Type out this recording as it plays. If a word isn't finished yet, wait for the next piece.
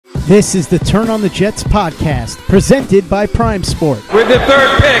This is the Turn on the Jets podcast, presented by Prime Sport. With the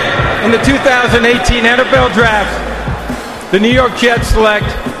third pick in the 2018 NFL Draft, the New York Jets select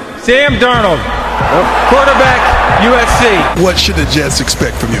Sam Darnold, quarterback, USC. What should the Jets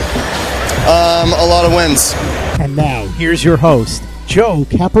expect from you? A lot of wins. And now, here's your host, Joe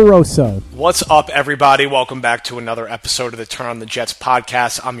Caporoso. What's up, everybody? Welcome back to another episode of the Turn on the Jets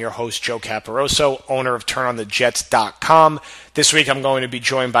podcast. I'm your host, Joe Caporoso, owner of TurnOnTheJets.com. This week, I'm going to be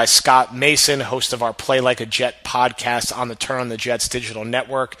joined by Scott Mason, host of our Play Like a Jet podcast on the Turn on the Jets digital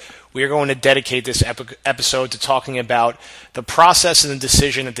network. We are going to dedicate this episode to talking about the process and the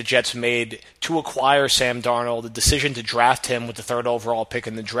decision that the Jets made to acquire Sam Darnold, the decision to draft him with the third overall pick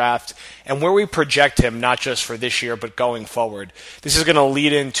in the draft, and where we project him, not just for this year, but going forward. This is going to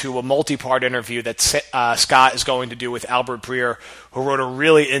lead into a multi-part interview that Scott is going to do with Albert Breer, who wrote a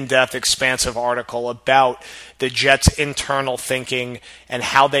really in-depth, expansive article about the Jets' internal thinking and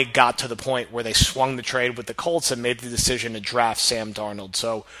how they got to the point where they swung the trade with the Colts and made the decision to draft Sam Darnold.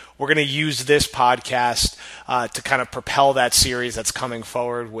 So we're going to use this podcast to kind of propel that series that's coming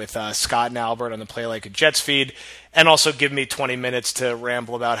forward with Scott and Albert on the Play Like a Jets feed, and also give me 20 minutes to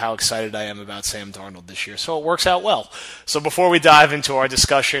ramble about how excited I am about Sam Darnold this year. So it works out well. So before we dive into our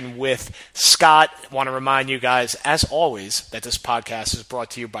discussion with Scott, I want to remind you guys, as always, that this podcast is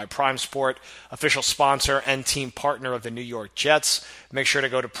brought to you by Prime Sport, official sponsor and team partner of the New York Jets. Make sure to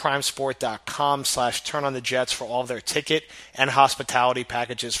go to primesport.com/turnonthejets for all of their ticket and hospitality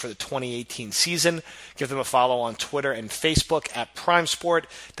packages for the 2018 season. Give them a follow on Twitter and Facebook at Prime Sport.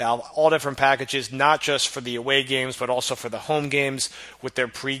 They have all different packages, not just for the away games, but also for the home games with their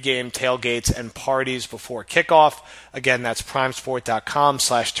pregame tailgates and parties before kickoff. Again, that's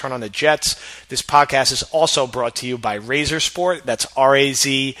primesport.com/turnonthejets. This podcast is also brought to you by Razor Sport. That's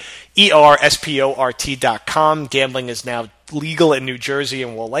RAZERSPORT.com. Gambling is now legal in New Jersey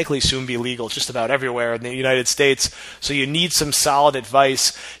and will likely soon be legal just about everywhere in the United States. So you need some solid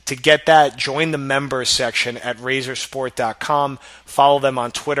advice. To get that, join the members section at razorsport.com. Follow them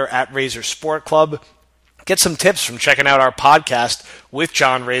on Twitter at Razor Sport Club. Get some tips from checking out our podcast with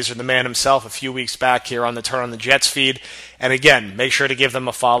John Razor, the man himself, a few weeks back here on the Turn on the Jets feed. And again, make sure to give them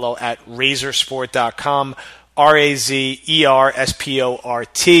a follow at razorsport.com,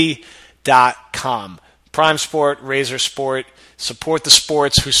 RAZERSPORT.com. Prime Sport, Razor Sport, support the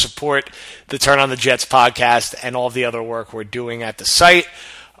sports who support the Turn on the Jets podcast and all the other work we're doing at the site.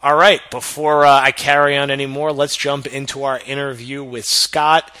 All right, before I carry on anymore, let's jump into our interview with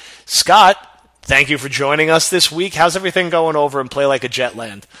Scott. Scott, thank you for joining us this week. How's everything going over in Play Like a Jet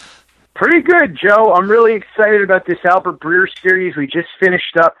land? Pretty good, Joe. I'm really excited about this Albert Breer series. We just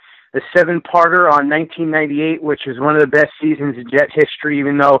finished up the 7-parter on 1998, which is one of the best seasons in Jet history,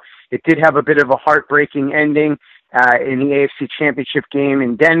 even though it did have a bit of a heartbreaking ending in the AFC Championship game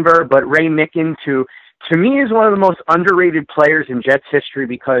in Denver. But Ray Mickens, who to me is one of the most underrated players in Jets history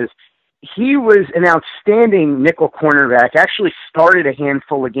because he was an outstanding nickel cornerback, actually started a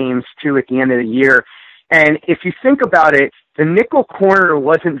handful of games too at the end of the year. And if you think about it, the nickel corner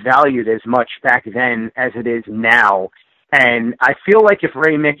wasn't valued as much back then as it is now. And I feel like if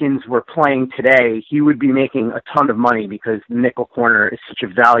Ray Mickens were playing today, he would be making a ton of money because the nickel corner is such a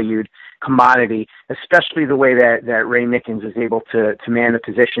valued commodity, especially the way that Ray Mickens is able to man the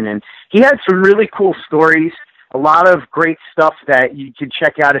position. And he had some really cool stories, a lot of great stuff that you can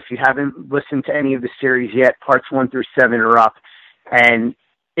check out if you haven't listened to any of the series yet. Parts 1 through 7 are up. And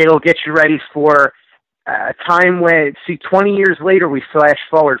it'll get you ready for a time when, 20 years later, we flash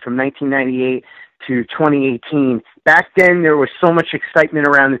forward from 1998 to 2018. Back then, there was so much excitement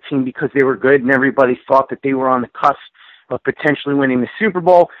around the team because they were good and everybody thought that they were on the cusp of potentially winning the Super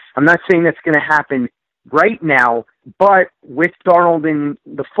Bowl. I'm not saying that's going to happen right now, but with Darnold in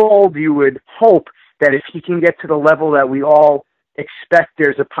the fold, you would hope that if he can get to the level that we all expect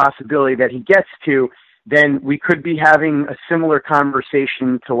there's a possibility that he gets to, then we could be having a similar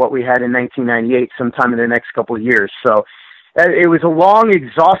conversation to what we had in 1998 sometime in the next couple of years. So it was a long,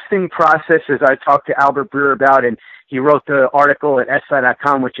 exhausting process, as I talked to Albert Breer about, and he wrote the article at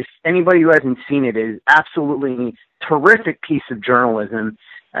SI.com, which, if anybody who hasn't seen it, is absolutely a terrific piece of journalism.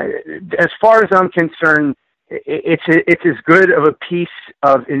 As far as I'm concerned, it's as good of a piece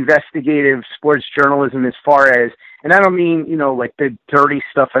of investigative sports journalism as far as, and I don't mean, like the dirty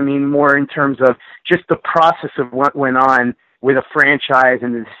stuff, I mean more in terms of just the process of what went on with a franchise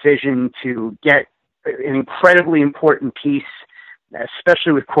and the decision to get an incredibly important piece,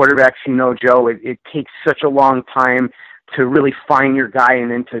 especially with quarterbacks. Joe, it takes such a long time to really find your guy and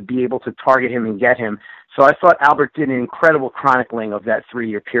then to be able to target him and get him. So I thought Albert did an incredible chronicling of that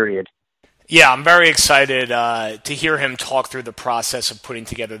 3-year period. Yeah, I'm very excited to hear him talk through the process of putting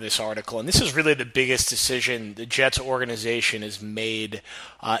together this article. And this is really the biggest decision the Jets organization has made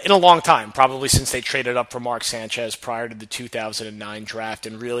in a long time, probably since they traded up for Mark Sanchez prior to the 2009 draft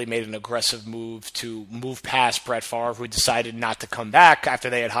and really made an aggressive move to move past Brett Favre, who decided not to come back after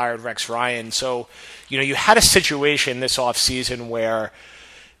they had hired Rex Ryan. So, you had a situation this offseason where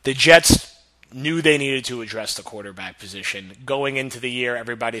the Jets knew they needed to address the quarterback position. Going into the year,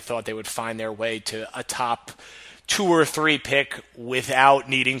 everybody thought they would find their way to a top 2 or 3 pick without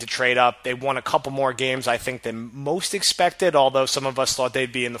needing to trade up. They won a couple more games, I think, than most expected, although some of us thought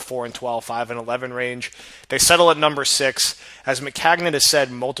they'd be in the 4-12, 5-11 range. They settle at number 6. As Maccagnan has said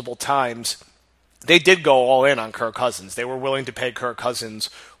multiple times, they did go all in on Kirk Cousins. They were willing to pay Kirk Cousins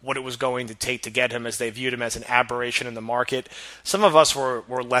what it was going to take to get him, as they viewed him as an aberration in the market. Some of us were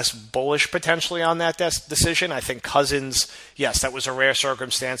less bullish potentially on that decision. I think Cousins, yes, that was a rare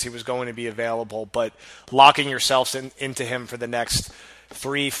circumstance. He was going to be available, but locking yourselves into him for the next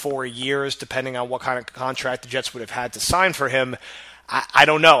 3-4 years, depending on what kind of contract the Jets would have had to sign for him, I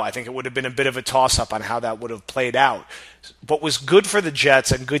don't know. I think it would have been a bit of a toss-up on how that would have played out. What was good for the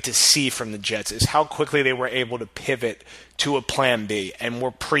Jets and good to see from the Jets is how quickly they were able to pivot to a plan B and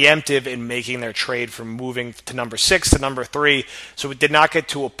were preemptive in making their trade from moving to number 6 to number 3. So it did not get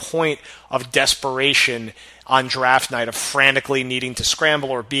to a point of desperation on draft night of frantically needing to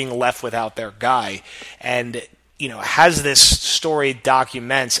scramble or being left without their guy. And as this story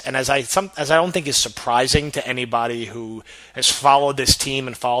documents, and as I don't think is surprising to anybody who has followed this team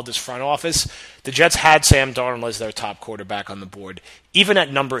and followed this front office, the Jets had Sam Darnold as their top quarterback on the board. Even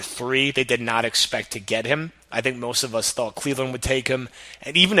at number 3, they did not expect to get him. I think most of us thought Cleveland would take him.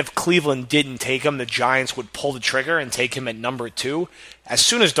 And even if Cleveland didn't take him, the Giants would pull the trigger and take him at number 2. As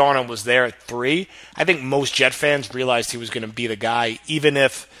soon as Darnold was there at 3, I think most Jet fans realized he was going to be the guy, even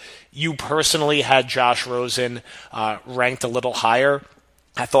if you personally had Josh Rosen ranked a little higher.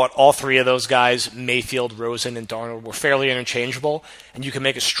 I thought all 3 of those guys, Mayfield, Rosen, and Darnold, were fairly interchangeable, and you can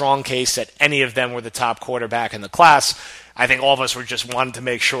make a strong case that any of them were the top quarterback in the class. I think all of us were just wanted to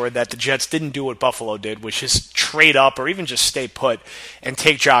make sure that the Jets didn't do what Buffalo did, which is trade up or even just stay put and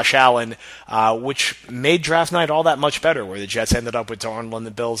take Josh Allen, which made draft night all that much better, where the Jets ended up with Darnold and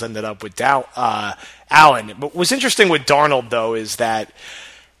the Bills ended up with Allen. But what's interesting with Darnold, though, is that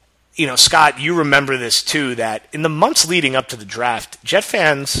Scott, you remember this too, that in the months leading up to the draft, Jet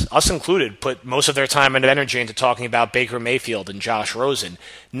fans, us included, put most of their time and energy into talking about Baker Mayfield and Josh Rosen,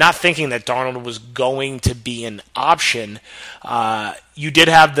 not thinking that Darnold was going to be an option. You did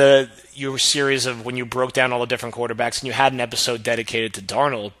have your series of when you broke down all the different quarterbacks, and you had an episode dedicated to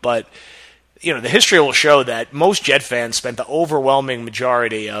Darnold, but the history will show that most Jet fans spent the overwhelming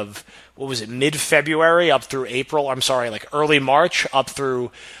majority of, mid-February up through early March up through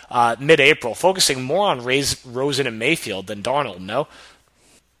mid-April, focusing more on Rosen and Mayfield than Darnold, no?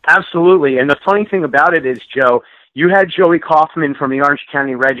 Absolutely. And the funny thing about it is, Joe, you had Joey Kaufman from the Orange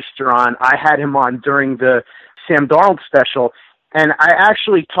County Register on. I had him on during the Sam Darnold special, and I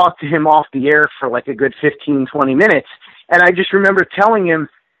actually talked to him off the air for like a good 15, 20 minutes. And I just remember telling him,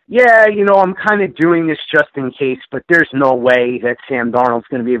 yeah, I'm kind of doing this just in case, but there's no way that Sam Darnold's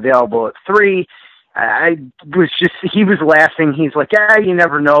going to be available at 3. He was laughing. He's like, you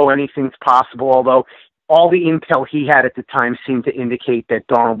never know, anything's possible, although all the intel he had at the time seemed to indicate that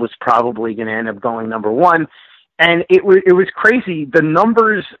Darnold was probably going to end up going number 1. And it was crazy. The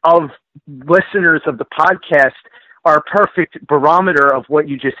numbers of listeners of the podcast are a perfect barometer of what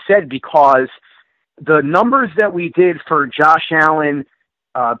you just said, because the numbers that we did for Josh Allen,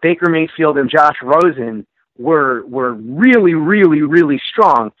 Baker Mayfield, and Josh Rosen were really, really, really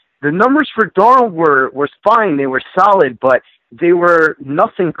strong. The numbers for Darnold were fine. They were solid, but they were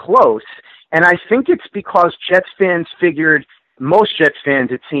nothing close. And I think it's because Jets fans figured, most Jets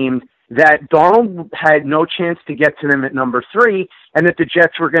fans it seemed, that Darnold had no chance to get to them at number 3, and that the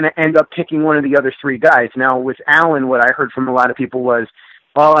Jets were going to end up picking one of the other 3 guys. Now, with Allen, what I heard from a lot of people was,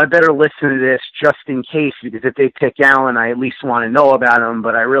 well, I better listen to this just in case, because if they pick Allen, I at least want to know about him,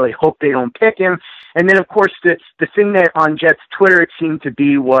 but I really hope they don't pick him. And then, of course, the thing that on Jets Twitter it seemed to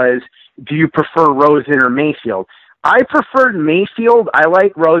be was, do you prefer Rosen or Mayfield? I preferred Mayfield. I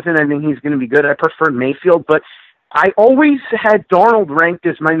like Rosen. I think he's going to be good. I preferred Mayfield, but I always had Darnold ranked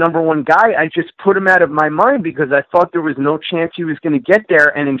as my number 1 guy. I just put him out of my mind because I thought there was no chance he was going to get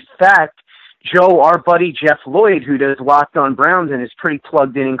there. And in fact, Joe, our buddy Jeff Lloyd, who does Locked on Browns and is pretty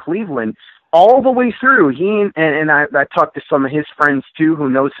plugged in Cleveland, all the way through, he and I talked to some of his friends too who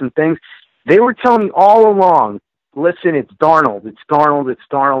know some things. They were telling me all along, listen, it's Darnold, it's Darnold, it's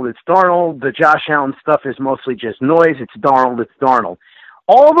Darnold, it's Darnold. The Josh Allen stuff is mostly just noise. It's Darnold, it's Darnold.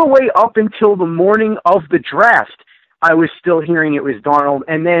 all the way up until the morning of the draft, I was still hearing it was Darnold.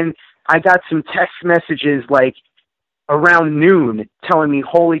 And then I got some text messages like around noon telling me,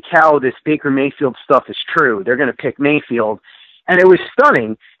 holy cow, this Baker Mayfield stuff is true. They're going to pick Mayfield. And it was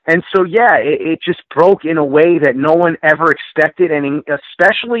stunning. And so, yeah, it just broke in a way that no one ever expected. And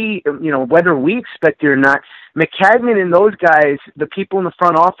especially, whether we expect it or not, Maccagnan and those guys, the people in the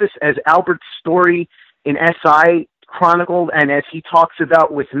front office, as Albert's story in SI chronicled, and as he talks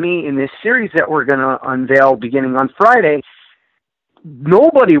about with me in this series that we're going to unveil beginning on Friday,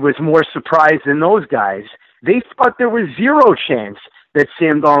 nobody was more surprised than those guys. They thought there was zero chance that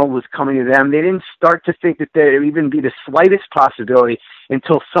Sam Darnold was coming to them. They didn't start to think that there would even be the slightest possibility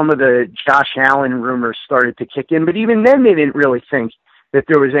until some of the Josh Allen rumors started to kick in. But even then, they didn't really think that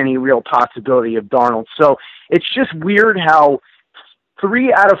there was any real possibility of Darnold. So it's just weird how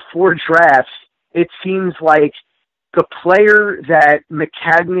 3 out of 4 drafts, it seems like the player that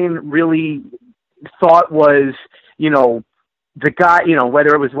Maccagnan really thought was, the guy,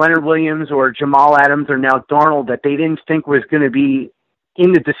 whether it was Leonard Williams or Jamal Adams or now Darnold, that they didn't think was going to be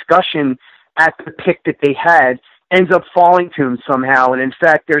in the discussion at the pick that they had, ends up falling to him somehow. And in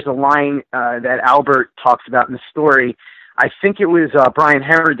fact, there's a line that Albert talks about in the story. I think it was Brian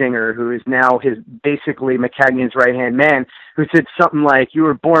Herrdinger, who is now basically Maccagnan's right-hand man, who said something like, you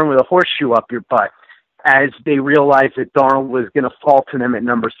were born with a horseshoe up your butt, as they realized that Darnold was going to fall to them at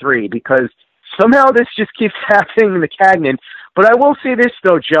number 3, because somehow this just keeps happening to Maccagnan. But I will say this,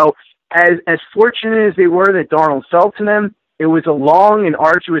 though, Joe, as fortunate as they were that Darnold fell to them, it was a long and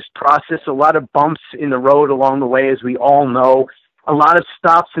arduous process, a lot of bumps in the road along the way, as we all know, a lot of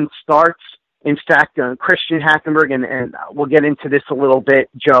stops and starts. In fact, Christian Hackenberg, and we'll get into this a little bit,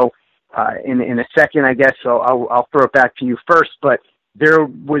 Joe, in a second, I guess, so I'll throw it back to you first, but there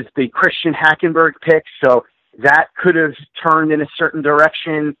was the Christian Hackenberg pick, so that could have turned in a certain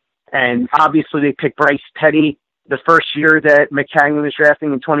direction, and obviously they picked Bryce Petty the first year that Maccagnan was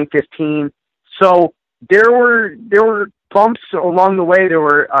drafting in 2015. So there were bumps along the way. There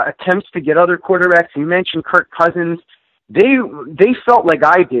were attempts to get other quarterbacks. You mentioned Kirk Cousins. They felt like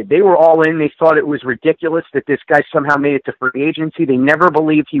I did. They were all in. They thought it was ridiculous that this guy somehow made it to free agency. They never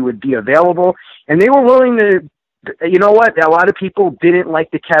believed he would be available, and they were willing to. You know what? A lot of people didn't like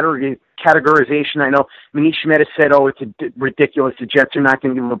the categorization. I know Manish Mehta said, "Oh, it's ridiculous. The Jets are not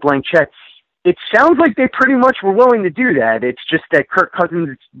going to give him a blank check." It sounds like they pretty much were willing to do that. It's just that Kirk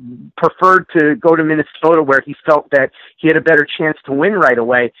Cousins preferred to go to Minnesota, where he felt that he had a better chance to win right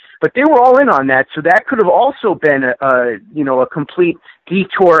away. But they were all in on that, so that could have also been a complete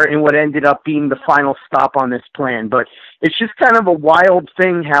detour in what ended up being the final stop on this plan. But it's just kind of a wild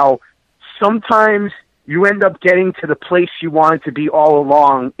thing how sometimes you end up getting to the place you wanted to be all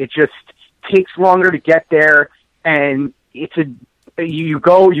along. It just takes longer to get there, and you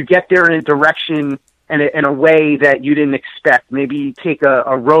get there in a direction and in a way that you didn't expect. Maybe you take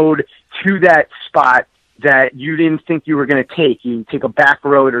a road to that spot that you didn't think you were going to take. You take a back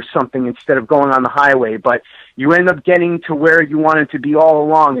road or something instead of going on the highway, but you end up getting to where you wanted to be all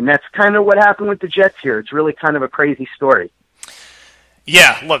along, and that's kind of what happened with the Jets here. It's really kind of a crazy story.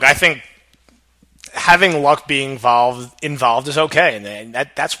 Yeah, look, I think having luck being involved is okay, and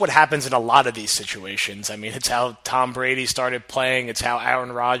that's what happens in a lot of these situations. I mean, it's how Tom Brady started playing. It's how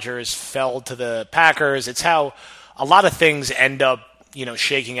Aaron Rodgers fell to the Packers. It's how a lot of things end up,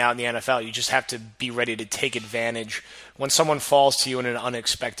 shaking out in the NFL. You just have to be ready to take advantage when someone falls to you in an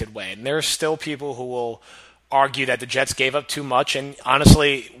unexpected way. And there are still people who will argue that the Jets gave up too much, and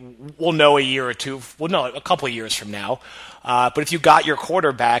honestly, we'll know a couple of years from now. But if you got your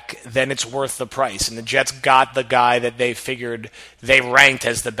quarterback, then it's worth the price. And the Jets got the guy that they figured they ranked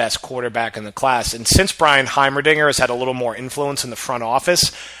as the best quarterback in the class. And since Brian Heimerdinger has had a little more influence in the front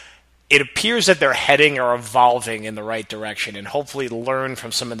office, it appears that they're heading or evolving in the right direction and hopefully learn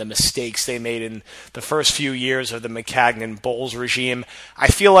from some of the mistakes they made in the first few years of the Maccagnan Bowles regime. I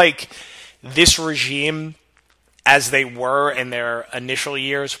feel like this regime, as they were in their initial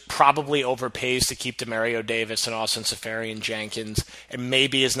years, probably overpays to keep Demario Davis and Austin Seferian-Jenkins, and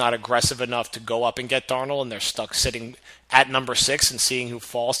maybe is not aggressive enough to go up and get Darnold, and they're stuck sitting at number 6 and seeing who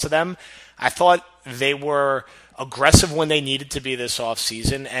falls to them. I thought they were aggressive when they needed to be this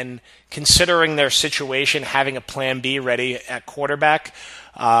offseason, and considering their situation, having a plan B ready at quarterback,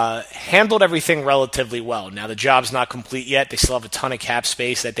 handled everything relatively well. Now, the job's not complete yet. They still have a ton of cap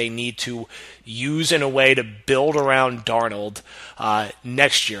space that they need to use in a way to build around Darnold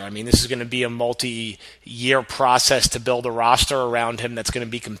next year. I mean, this is going to be a multi-year process to build a roster around him that's going to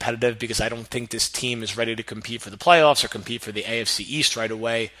be competitive, because I don't think this team is ready to compete for the playoffs or compete for the AFC East right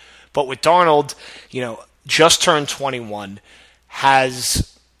away. But with Darnold, just turned 21, has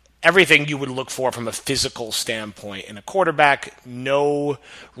everything you would look for from a physical standpoint in a quarterback. No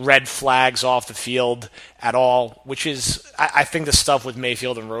red flags off the field at all, which is, I think the stuff with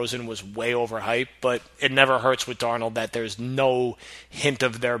Mayfield and Rosen was way overhyped, but it never hurts with Darnold that there's no hint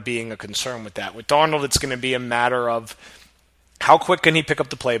of there being a concern with that. With Darnold, it's going to be a matter of how quick can he pick up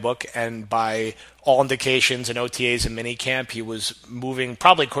the playbook, and by all indications in OTAs and minicamp, he was moving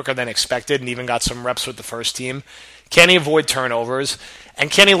probably quicker than expected and even got some reps with the first team. Can he avoid turnovers? And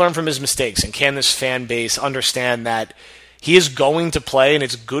can he learn from his mistakes? And can this fan base understand that he is going to play, and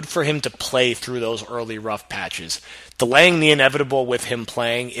it's good for him to play through those early rough patches? Delaying the inevitable with him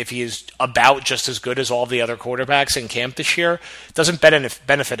playing, if he is about just as good as all the other quarterbacks in camp this year, doesn't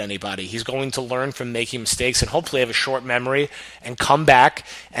benefit anybody. He's going to learn from making mistakes and hopefully have a short memory and come back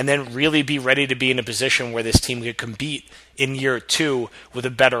and then really be ready to be in a position where this team could compete in year 2 with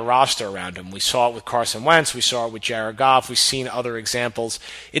a better roster around him. We saw it with Carson Wentz. We saw it with Jared Goff. We've seen other examples.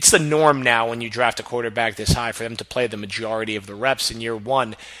 It's the norm now when you draft a quarterback this high for them to play the majority of the reps in year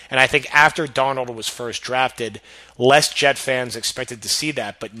 1. And I think after Darnold was first drafted, less Jet fans expected to see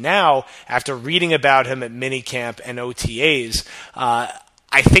that. But now, after reading about him at minicamp and OTAs,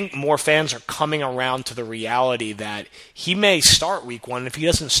 I think more fans are coming around to the reality that he may start week 1. If he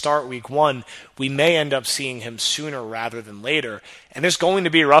doesn't start week 1, we may end up seeing him sooner rather than later. And there's going to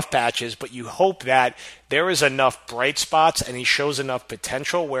be rough patches, but you hope that there is enough bright spots and he shows enough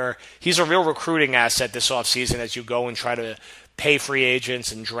potential where he's a real recruiting asset this offseason as you go and try to pay free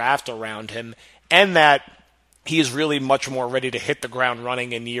agents and draft around him, and that he is really much more ready to hit the ground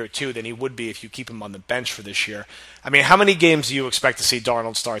running in year 2 than he would be if you keep him on the bench for this year. I mean, how many games do you expect to see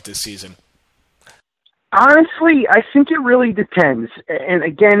Darnold start this season? Honestly, I think it really depends. And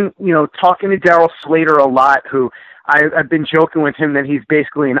again, talking to Darryl Slater a lot, who I've been joking with him that he's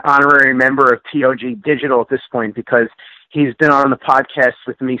basically an honorary member of TOG Digital at this point because he's been on the podcast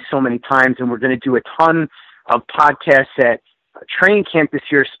with me so many times, and we're going to do a ton of podcasts at training camp this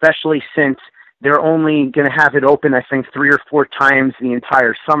year, especially since they're only going to have it open, I think, 3 or 4 times the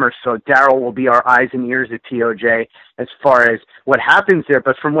entire summer. So Darryl will be our eyes and ears at TOJ as far as what happens there.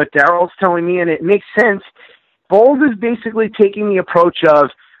 But from what Darryl's telling me, and it makes sense, Bowles is basically taking the approach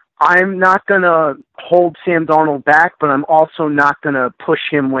of, I'm not going to hold Sam Darnold back, but I'm also not going to push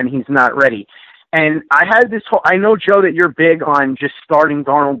him when he's not ready. And I know, Joe, that you're big on just starting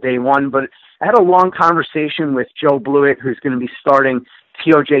Darnold day 1, but I had a long conversation with Joe Blewett, who's going to be starting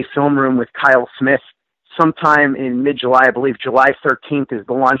TOJ Film Room with Kyle Smith sometime in mid-July. I believe July 13th is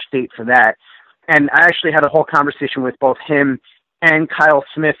the launch date for that. And I actually had a whole conversation with both him and Kyle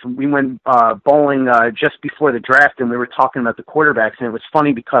Smith. We went bowling just before the draft, and we were talking about the quarterbacks. And it was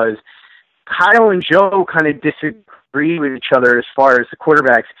funny because Kyle and Joe kind of disagreed with each other as far as the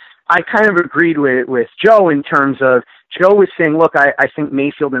quarterbacks. I kind of agreed with Joe in terms of, Joe was saying, look, I think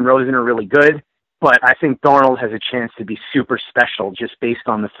Mayfield and Rosen are really good, but I think Darnold has a chance to be super special just based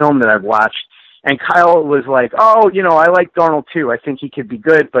on the film that I've watched. And Kyle was like, I like Darnold too. I think he could be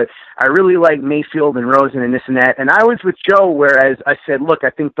good, but I really like Mayfield and Rosen and this and that. And I was with Joe, whereas I said, look, I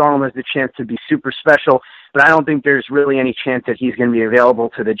think Darnold has the chance to be super special, but I don't think there's really any chance that he's going to be available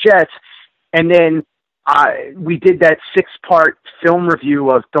to the Jets. And then we did that 6-part film review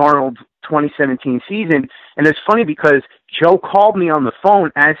of Darnold's 2017 season, and it's funny because Joe called me on the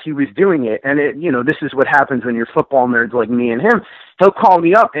phone as he was doing it, and this is what happens when you're football nerds like me and him. He'll call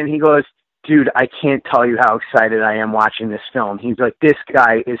me up and he goes, dude, I can't tell you how excited I am watching this film. He's like, this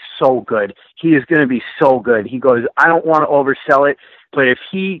guy is so good. He is going to be so good. He goes, I don't want to oversell it, but if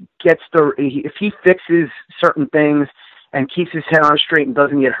he fixes certain things and keeps his head on straight and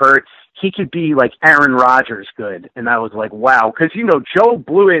doesn't get hurt, he could be like Aaron Rodgers good. And I was like, wow. Because, Joe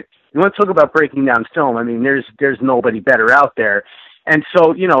Blewett, you want to talk about breaking down film, I mean, there's nobody better out there. And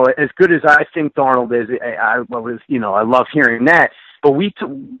so, as good as I think Darnold is, I love hearing that.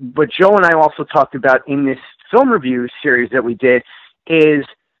 But Joe and I also talked about in this film review series that we did is,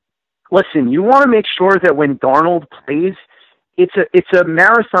 listen, you want to make sure that when Darnold plays, it's a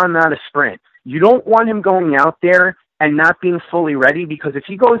marathon, not a sprint. You don't want him going out there and not being fully ready, because if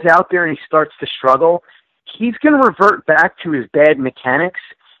he goes out there and he starts to struggle, he's going to revert back to his bad mechanics,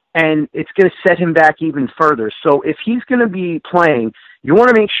 and it's going to set him back even further. So if he's going to be playing, you want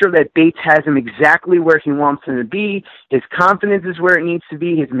to make sure that Bates has him exactly where he wants him to be, his confidence is where it needs to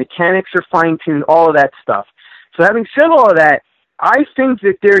be, his mechanics are fine-tuned, all of that stuff. So having said all of that, I think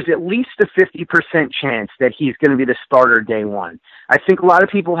that there's at least a 50% chance that he's going to be the starter day 1. I think a lot of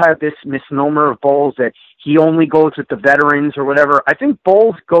people have this misnomer of Bowles that he only goes with the veterans or whatever. I think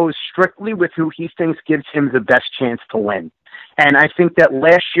Bowles goes strictly with who he thinks gives him the best chance to win. And I think that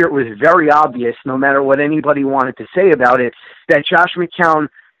last year it was very obvious, no matter what anybody wanted to say about it, that Josh McCown,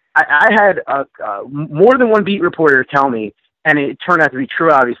 I had more than one beat reporter tell me, and it turned out to be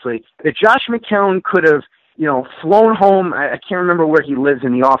true, obviously, that Josh McCown could have, flown home. I can't remember where he lives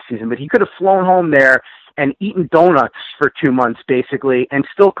in the off season, but he could have flown home there and eaten donuts for 2 months, basically, and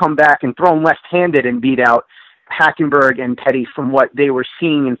still come back and thrown left-handed and beat out Hackenberg and Petty from what they were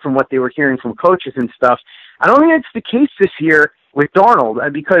seeing and from what they were hearing from coaches and stuff. I don't think it's the case this year with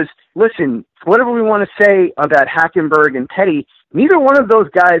Darnold, because, listen, whatever we want to say about Hackenberg and Petty, neither one of those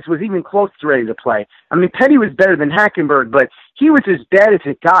guys was even close to ready to play. I mean, Petty was better than Hackenberg, but he was as bad as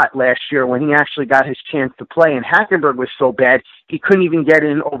it got last year when he actually got his chance to play, and Hackenberg was so bad he couldn't even get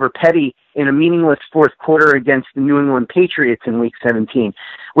in over Petty in a meaningless fourth quarter against the New England Patriots in Week 17.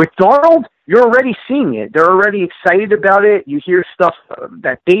 With Darnold, you're already seeing it. They're already excited about it. You hear stuff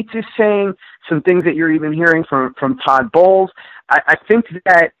that Bates is saying, some things that you're even hearing from Todd Bowles. I think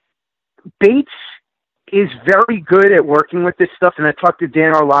that Bates is very good at working with this stuff, and I talked to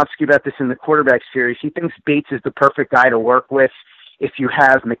Dan Orlovsky about this in the quarterback series. He thinks Bates is the perfect guy to work with if you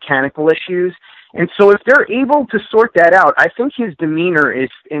have mechanical issues. And so if they're able to sort that out, I think his demeanor is,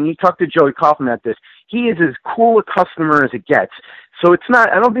 and you talked to Joey Kaufman about this, he is as cool a customer as it gets. So it's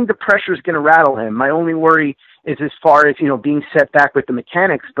not, I don't think the pressure is going to rattle him. My only worry is as far as, being set back with the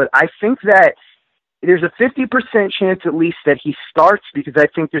mechanics. But I think that there's a 50% chance at least that he starts, because I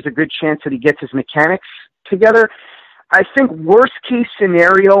think there's a good chance that he gets his mechanics together. I think worst case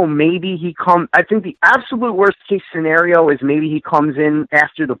scenario, I think the absolute worst case scenario is maybe he comes in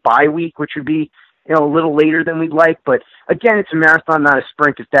after the bye week, which would be, a little later than we'd like. But again, it's a marathon, not a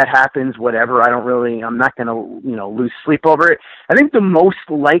sprint. If that happens, whatever, I'm not going to, lose sleep over it. I think the most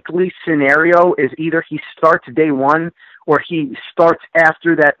likely scenario is either he starts day one or he starts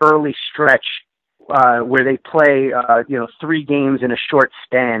after that early stretch where they play, 3 games in a short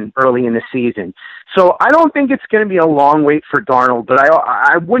span early in the season. So I don't think it's going to be a long wait for Darnold, but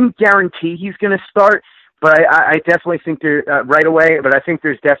I wouldn't guarantee he's going to start. But I definitely think there right away. But I think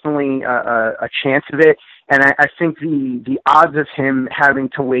there's definitely a chance of it, and I think the odds of him having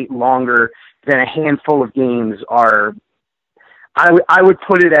to wait longer than a handful of games are, I would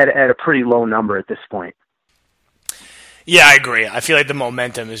put it at a pretty low number at this point. Yeah, I agree. I feel like the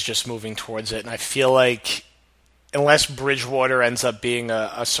momentum is just moving towards it, and I feel like unless Bridgewater ends up being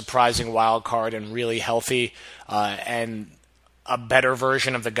a surprising wild card and really healthy and a better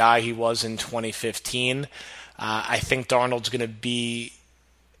version of the guy he was in 2015, I think Darnold's going to be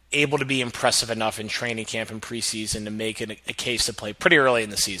able to be impressive enough in training camp and preseason to make it a case to play pretty early in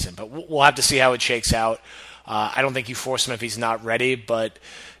the season. But we'll have to see how it shakes out. I don't think you force him if he's not ready, but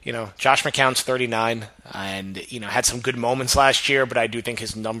Josh McCown's 39 and had some good moments last year, but I do think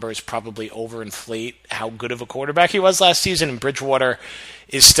his numbers probably overinflate how good of a quarterback he was last season. And Bridgewater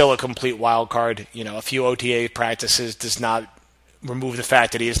is still a complete wild card. A few OTA practices does not remove the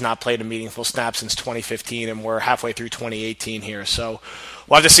fact that he has not played a meaningful snap since 2015, and we're halfway through 2018 here. So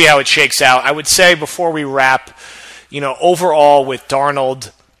we'll have to see how it shakes out. I would say before we wrap, overall with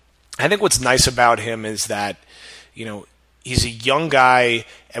Darnold, I think what's nice about him is that, he's a young guy,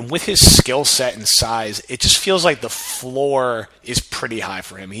 and with his skill set and size, it just feels like the floor is pretty high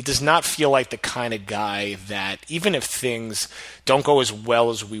for him. He does not feel like the kind of guy that, even if things don't go as well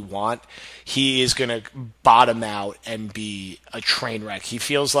as we want, he is going to bottom out and be a train wreck. He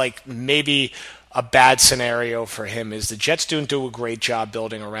feels like maybe a bad scenario for him is the Jets don't do a great job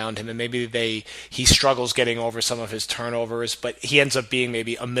building around him, and maybe he struggles getting over some of his turnovers, but he ends up being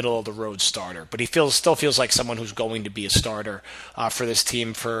maybe a middle-of-the-road starter. But he still feels like someone who's going to be a starter for this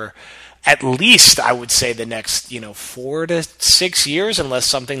team for at least, I would say, the next 4 to 6 years, unless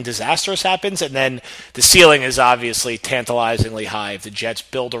something disastrous happens. And then the ceiling is obviously tantalizingly high. If the Jets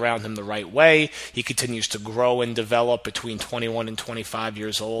build around him the right way, he continues to grow and develop between 21 and 25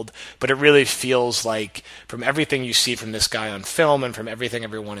 years old. But it really feels like, from everything you see from this guy on film and from everything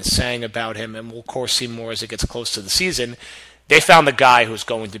everyone is saying about him, and we'll of course see more as it gets close to the season, they found the guy who's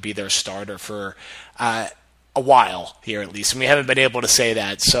going to be their starter for a while here at least. And we haven't been able to say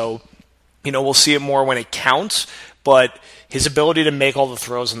that. So we'll see it more when it counts, but his ability to make all the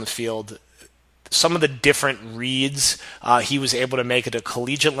throws on the field, some of the different reads he was able to make at a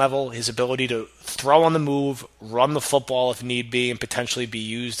collegiate level, his ability to throw on the move, run the football if need be, and potentially be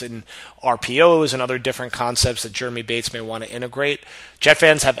used in RPOs and other different concepts that Jeremy Bates may want to integrate. Jet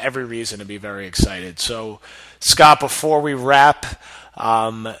fans have every reason to be very excited. So, Scott, before we wrap,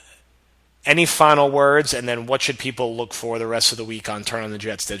 any final words, and then what should people look for the rest of the week on Turn on the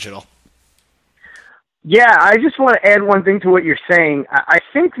Jets Digital? Yeah, I just want to add one thing to what you're saying. I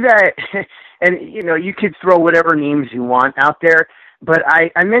think that and, you could throw whatever names you want out there, but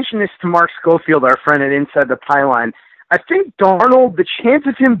I mentioned this to Mark Schofield, our friend at Inside the Pylon. I think Darnold, the chance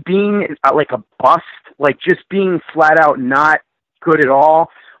of him being like a bust, like just being flat out not good at all,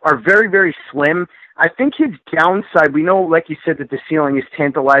 are very, very slim. I think his downside, we know, like you said, that the ceiling is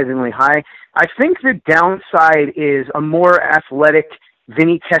tantalizingly high. I think the downside is a more athletic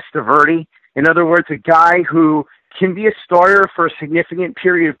Vinny Testaverde. In other words, a guy who can be a starter for a significant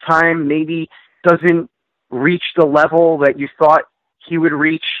period of time, maybe doesn't reach the level that you thought he would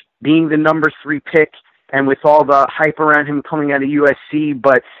reach, being the number 3 pick, and with all the hype around him coming out of USC,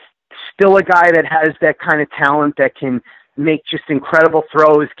 but still a guy that has that kind of talent that can make just incredible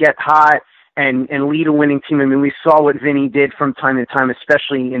throws, get hot, and lead a winning team. I mean, we saw what Vinny did from time to time,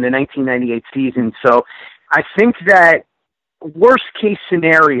 especially in the 1998 season. So I think that worst case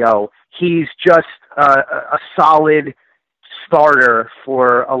scenario, he's just a solid starter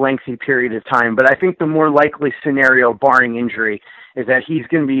for a lengthy period of time. But I think the more likely scenario, barring injury, is that he's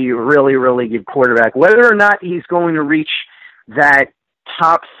going to be a really, really good quarterback. Whether or not he's going to reach that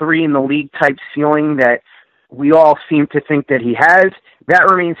top 3 in the league type ceiling that we all seem to think that he has, that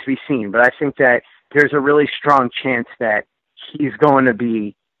remains to be seen. But I think that there's a really strong chance that he's going to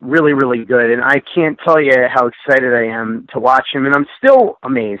be really, really good. And I can't tell you how excited I am to watch him. And I'm still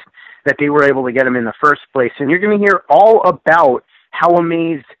amazed that they were able to get him in the first place. And you're going to hear all about how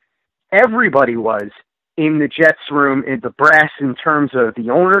amazed everybody was in the Jets room, in the brass, in terms of the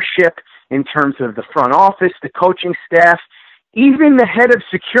ownership, in terms of the front office, the coaching staff, even the head of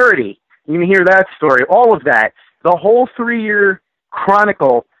security. You can hear that story, all of that. The whole 3-year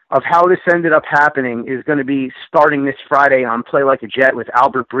chronicle of how this ended up happening is going to be starting this Friday on Play Like a Jet with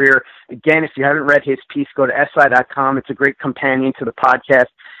Albert Breer. Again, if you haven't read his piece, go to SI.com. It's a great companion to the podcast.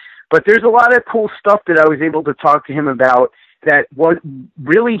 But there's a lot of cool stuff that I was able to talk to him about that was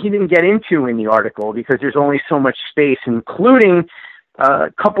really he didn't get into in the article because there's only so much space, including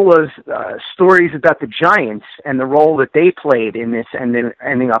a couple of stories about the Giants and the role that they played in this and then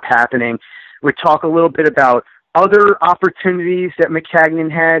ending up happening. We talk a little bit about other opportunities that Maccagnan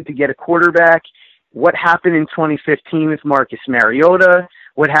had to get a quarterback, what happened in 2015 with Marcus Mariota,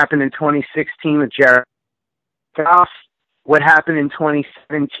 what happened in 2016 with Jared Goff, what happened in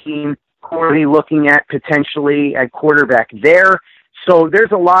 2017, Corey looking at potentially at quarterback there. So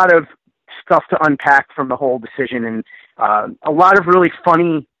there's a lot of stuff to unpack from the whole decision, and a lot of really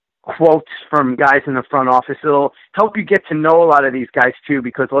funny quotes from guys in the front office. It'll help you get to know a lot of these guys too,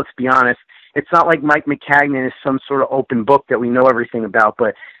 because let's be honest, it's not like Mike Maccagnan is some sort of open book that we know everything about,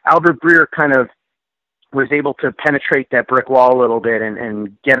 but Albert Breer kind of was able to penetrate that brick wall a little bit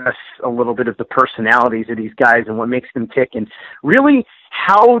and get us a little bit of the personalities of these guys and what makes them tick and really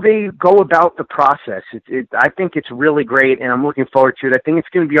how they go about the process. I think it's really great, and I'm looking forward to it. I think it's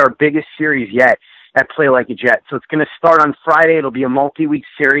going to be our biggest series yet at Play Like a Jet. So it's going to start on Friday. It'll be a multi-week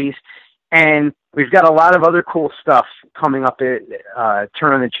series, and we've got a lot of other cool stuff coming up at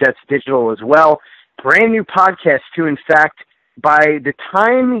Turn on the Jets Digital as well. Brand new podcast, too. In fact, by the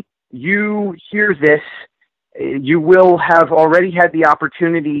time you hear this, you will have already had the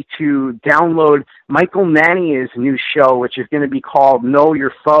opportunity to download Michael Nania's new show, which is going to be called Know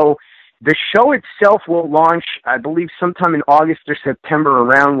Your Foe. The show itself will launch, I believe, sometime in August or September,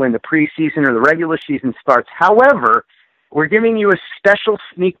 around when the preseason or the regular season starts. However, we're giving you a special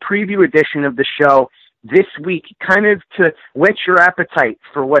sneak preview edition of the show this week, kind of to whet your appetite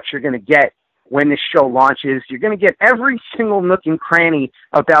for what you're going to get when this show launches. You're going to get every single nook and cranny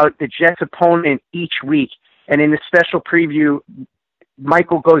about the Jets' opponent each week. And in the special preview,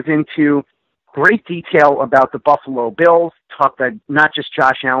 Michael goes into great detail about the Buffalo Bills, talk about not just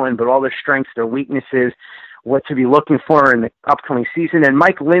Josh Allen, but all their strengths, their weaknesses, what to be looking for in the upcoming season. And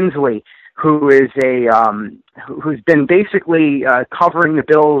Mike Lindsley, who is who's been basically covering the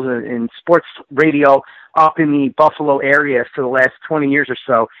Bills in sports radio up in the Buffalo area for the last 20 years or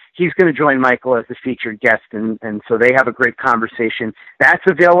so. He's going to join Michael as the featured guest, and so they have a great conversation. That's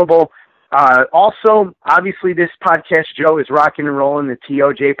available. Also, obviously, this podcast, Joe, is rocking and rolling, the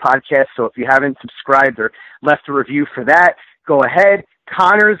TOJ podcast, so if you haven't subscribed or left a review for that, go ahead.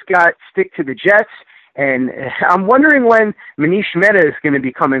 Connor's got Stick to the Jets, and I'm wondering when Manish Mehta is going to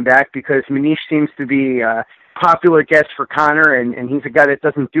be coming back, because Manish seems to be a popular guest for Connor, and he's a guy that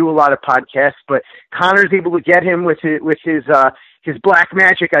doesn't do a lot of podcasts, but Connor's able to get him with his black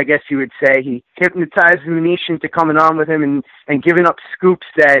magic, I guess you would say. He hypnotized Manish into coming on with him and giving up scoops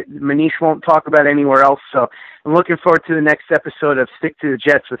that Manish won't talk about anywhere else. So I'm looking forward to the next episode of Stick to the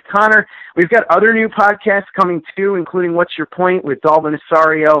Jets with Connor. We've got other new podcasts coming too, including What's Your Point with Dalvin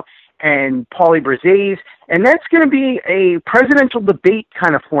Osorio and Paulie Brzezis. And that's going to be a presidential debate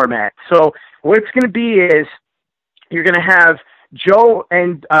kind of format. So what it's going to be is you're going to have Joe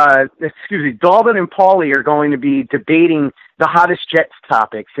and, Dalton and Paulie are going to be debating the hottest Jets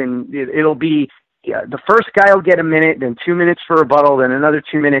topics, and it'll be the first guy will get a minute, then 2 minutes for rebuttal, then another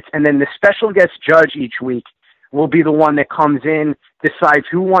 2 minutes, and then the special guest judge each week will be the one that comes in, decides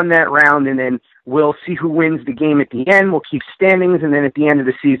who won that round, and then we'll see who wins the game at the end. We'll keep standings, and then at the end of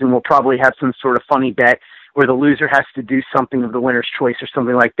the season, we'll probably have some sort of funny bet where the loser has to do something of the winner's choice or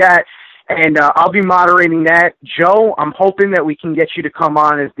something like that. And I'll be moderating that. Joe, I'm hoping that we can get you to come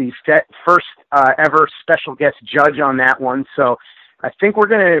on as the first ever special guest judge on that one. So I think we're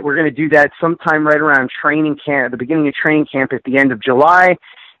gonna do that sometime right around training camp, at the beginning of training camp at the end of July.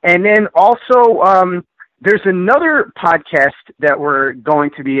 And then also there's another podcast that we're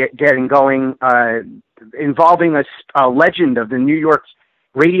going to be getting going involving a legend of the New York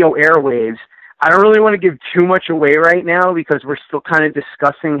radio airwaves. I don't really want to give too much away right now because we're still kind of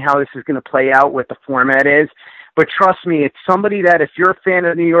discussing how this is going to play out, what the format is. But trust me, it's somebody that if you're a fan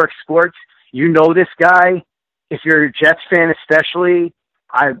of New York sports, you know this guy. If you're a Jets fan especially,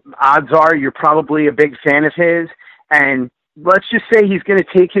 odds are you're probably a big fan of his. And let's just say he's going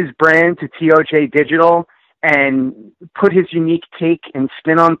to take his brand to TOJ Digital and put his unique take and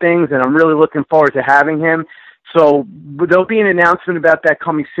spin on things, and I'm really looking forward to having him. So there'll be an announcement about that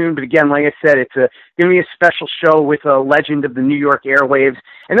coming soon. But again, like I said, it's going to be a special show with a legend of the New York airwaves.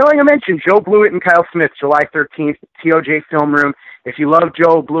 And then, like I mentioned, Joe Blewett and Kyle Smith, July 13th, TOJ Film Room. If you love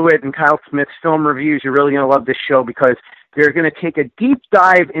Joe Blewett and Kyle Smith's film reviews, you're really going to love this show because they're going to take a deep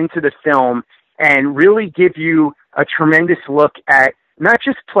dive into the film and really give you a tremendous look at not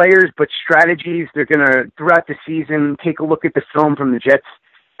just players, but strategies. They're going to, throughout the season, take a look at the film from the Jets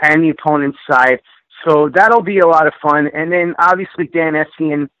and the opponent's side. So that'll be a lot of fun. And then obviously Dan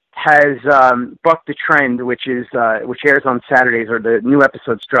Essien has Buck the Trend, which airs on Saturdays, or the new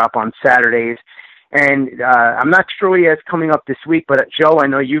episodes drop on Saturdays. And I'm not sure what he has coming up this week, but Joe, I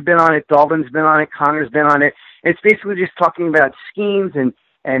know you've been on it, Dalton's been on it, Connor's been on it. It's basically just talking about schemes and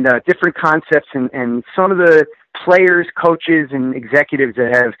different concepts and some of the players, coaches, and executives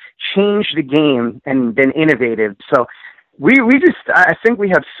that have changed the game and been innovative. So I think we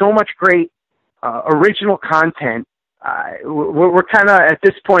have so much great original content. We're kind of, at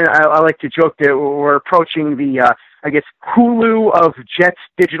this point, I like to joke that we're approaching the, Hulu of Jets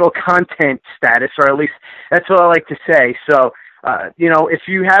digital content status, or at least that's what I like to say. So, if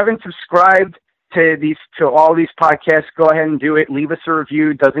you haven't subscribed to all these podcasts, go ahead and do it. Leave us a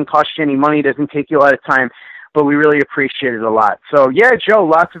review. It doesn't cost you any money. It doesn't take you a lot of time, but we really appreciate it a lot. So, yeah, Joe,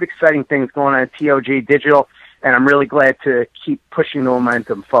 lots of exciting things going on at TOJ Digital, and I'm really glad to keep pushing the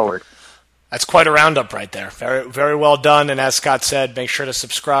momentum forward. That's quite a roundup right there. Very, very well done. And as Scott said, make sure to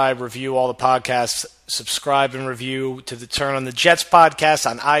subscribe, review all the podcasts, subscribe and review to the Turn on the Jets podcast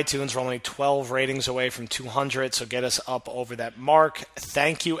on iTunes. We're only 12 ratings away from 200, so get us up over that mark.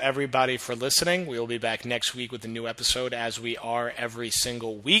 Thank you, everybody, for listening. We will be back next week with a new episode, as we are every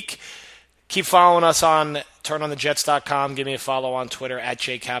single week. Keep following us on turnonthejets.com. Give me a follow on Twitter at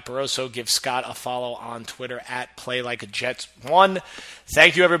jcaparoso. Give Scott a follow on Twitter at PlayLikeAJets1.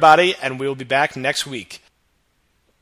 Thank you, everybody, and we will be back next week.